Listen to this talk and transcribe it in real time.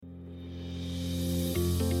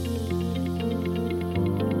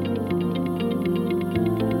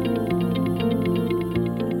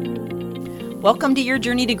Welcome to Your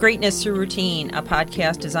Journey to Greatness Through Routine, a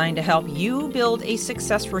podcast designed to help you build a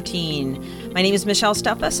success routine. My name is Michelle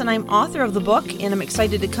Steffes, and I'm author of the book, and I'm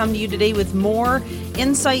excited to come to you today with more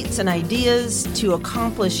insights and ideas to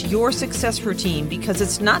accomplish your success routine, because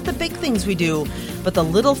it's not the big things we do, but the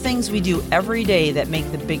little things we do every day that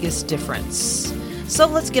make the biggest difference. So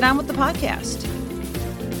let's get on with the podcast.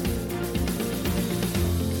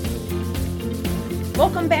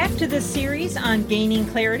 Welcome back to this series on gaining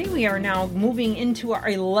clarity. We are now moving into our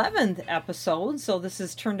 11th episode, so this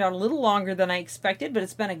has turned out a little longer than I expected, but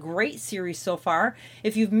it's been a great series so far.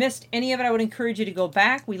 If you've missed any of it, I would encourage you to go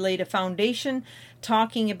back. We laid a foundation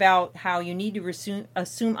talking about how you need to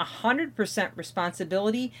assume 100%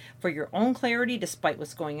 responsibility for your own clarity despite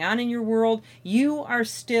what's going on in your world. You are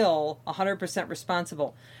still 100%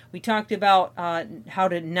 responsible. We talked about how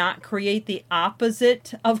to not create the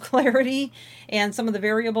opposite of clarity and some of the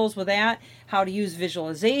variables with that, how to use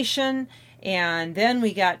visualization, and then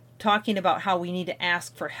we got talking about how we need to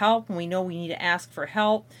ask for help, and we know we need to ask for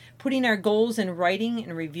help, putting our goals in writing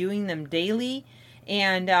and reviewing them daily,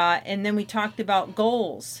 and then we talked about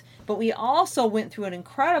goals. But we also went through an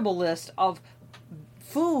incredible list of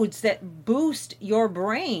foods that boost your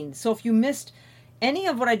brain. So if you missed any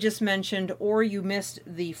of what I just mentioned, or you missed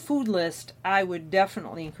the food list, I would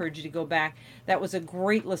definitely encourage you to go back. That was a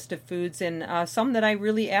great list of foods, and some that I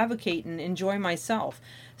really advocate and enjoy myself.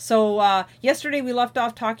 So yesterday we left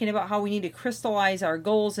off talking about how we need to crystallize our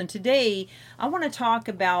goals, and today I want to talk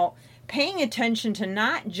about paying attention to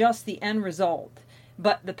not just the end result,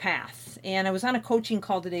 but the path. And I was on a coaching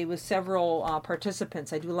call today with several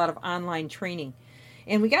participants. I do a lot of online training,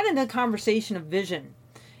 and we got into a conversation of vision.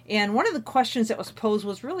 And one of the questions that was posed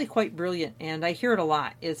was really quite brilliant, and I hear it a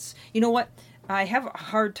lot. It's, you know what, I have a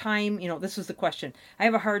hard time, this was the question. I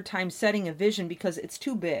have a hard time setting a vision because it's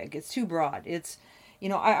too big, it's too broad. It's,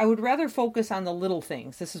 I would rather focus on the little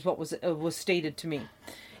things. This is what was stated to me.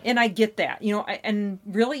 And I get that, and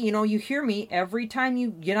really, you hear me every time you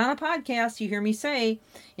get on a podcast, you hear me say,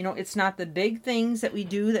 it's not the big things that we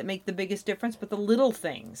do that make the biggest difference, but the little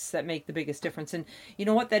things that make the biggest difference. And you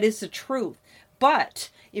know what, that is the truth. But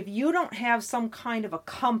if you don't have some kind of a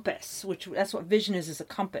compass, which that's what vision is a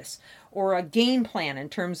compass, or a game plan in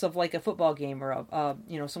terms of like a football game or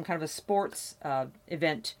some kind of a sports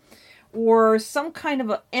event, or some kind of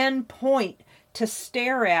an end point to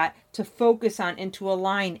stare at, to focus on, and to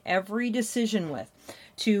align every decision with,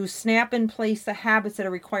 to snap in place the habits that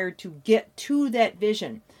are required to get to that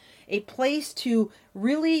vision, a place to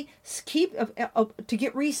really keep, to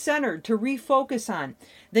get recentered, to refocus on,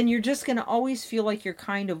 then you're just going to always feel like you're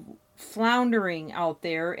kind of floundering out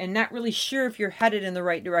there and not really sure if you're headed in the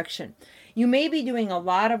right direction. You may be doing a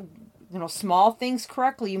lot of small things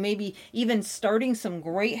correctly. You may be even starting some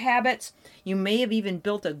great habits. You may have even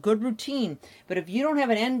built a good routine. But if you don't have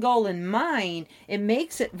an end goal in mind, it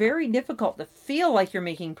makes it very difficult to feel like you're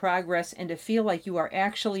making progress and to feel like you are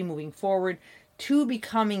actually moving forward to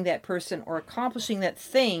becoming that person or accomplishing that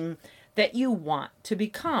thing that you want to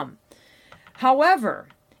become. However,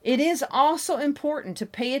 it is also important to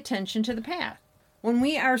pay attention to the path. When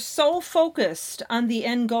we are so focused on the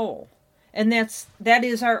end goal, and that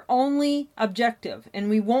is our only objective, and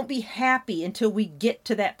we won't be happy until we get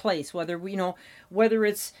to that place, whether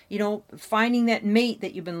it's finding that mate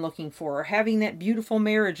that you've been looking for, or having that beautiful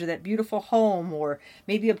marriage or that beautiful home, or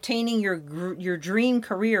maybe obtaining your dream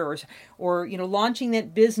career, or launching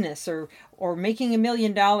that business, or making $1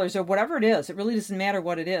 million, or whatever it is. It really doesn't matter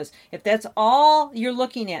what it is. If that's all you're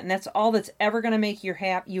looking at and that's all that's ever going to make you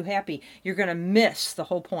happy, you're going to miss the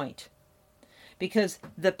whole point. Because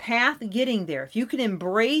the path getting there, if you can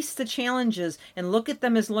embrace the challenges and look at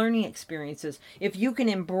them as learning experiences, if you can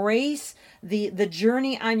embrace the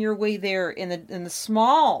journey on your way there, and the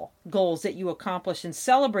small goals that you accomplish and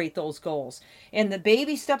celebrate those goals, and the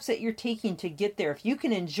baby steps that you're taking to get there, if you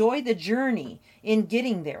can enjoy the journey in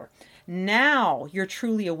getting there, now you're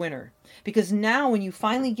truly a winner. Because now when you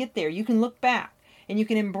finally get there, you can look back and you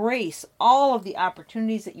can embrace all of the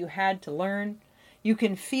opportunities that you had to learn. You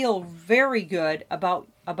can feel very good about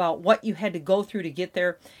what you had to go through to get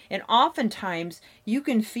there. And oftentimes, you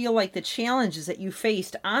can feel like the challenges that you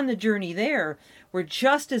faced on the journey there were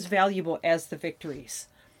just as valuable as the victories.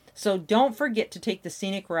 So don't forget to take the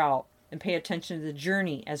scenic route and pay attention to the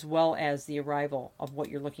journey as well as the arrival of what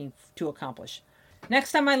you're looking to accomplish.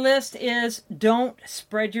 Next on my list is don't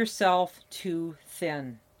spread yourself too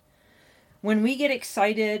thin. When we get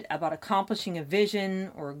excited about accomplishing a vision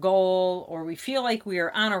or a goal, or we feel like we are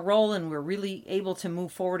on a roll and we're really able to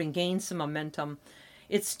move forward and gain some momentum,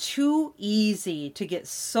 It's too easy to get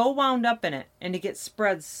so wound up in it and to get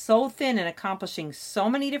spread so thin in accomplishing so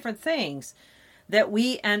many different things that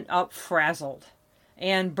we end up frazzled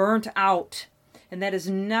and burnt out. And that is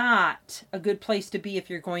not a good place to be if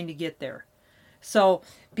you're going to get there. So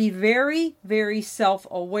be very, very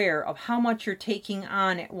self-aware of how much you're taking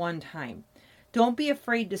on at one time. Don't be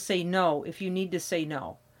afraid to say no if you need to say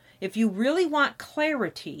no. If you really want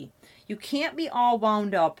clarity, you can't be all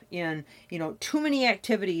wound up in, too many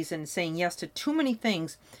activities and saying yes to too many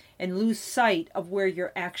things and lose sight of where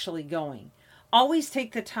you're actually going. Always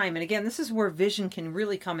take the time. And again, this is where vision can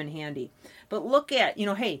really come in handy. But look at,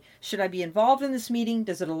 hey, should I be involved in this meeting?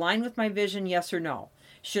 Does it align with my vision? Yes or no?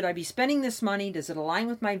 Should I be spending this money? Does it align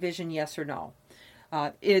with my vision? Yes or no?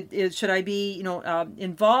 Should I be,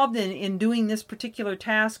 involved in doing this particular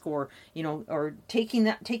task, or taking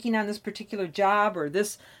on this particular job, or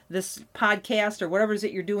this podcast, or whatever it is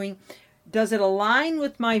that you're doing? Does it align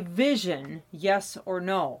with my vision? Yes or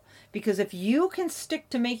no? Because if you can stick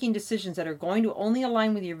to making decisions that are going to only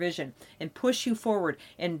align with your vision and push you forward,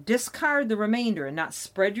 and discard the remainder and not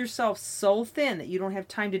spread yourself so thin that you don't have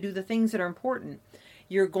time to do the things that are important,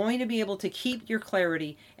 you're going to be able to keep your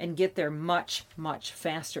clarity and get there much, much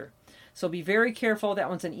faster. So be very careful. That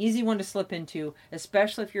one's an easy one to slip into,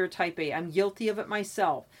 especially if you're a type A. I'm guilty of it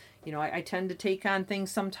myself. I tend to take on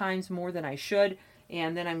things sometimes more than I should.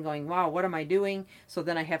 And then I'm going, wow, what am I doing? So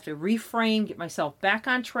then I have to reframe, get myself back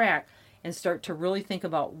on track, and start to really think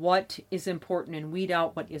about what is important and weed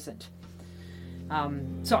out what isn't.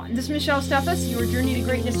 So this is Michelle Steffes, your Journey to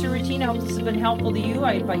Greatness through Routine. I hope this has been helpful to you.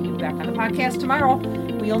 I invite you back on the podcast tomorrow.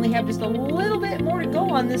 We only have just a little bit more to go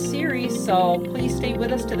on this series, so please stay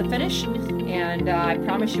with us to the finish, and I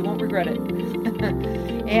promise you won't regret it.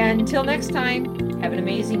 And until next time, have an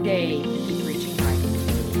amazing day.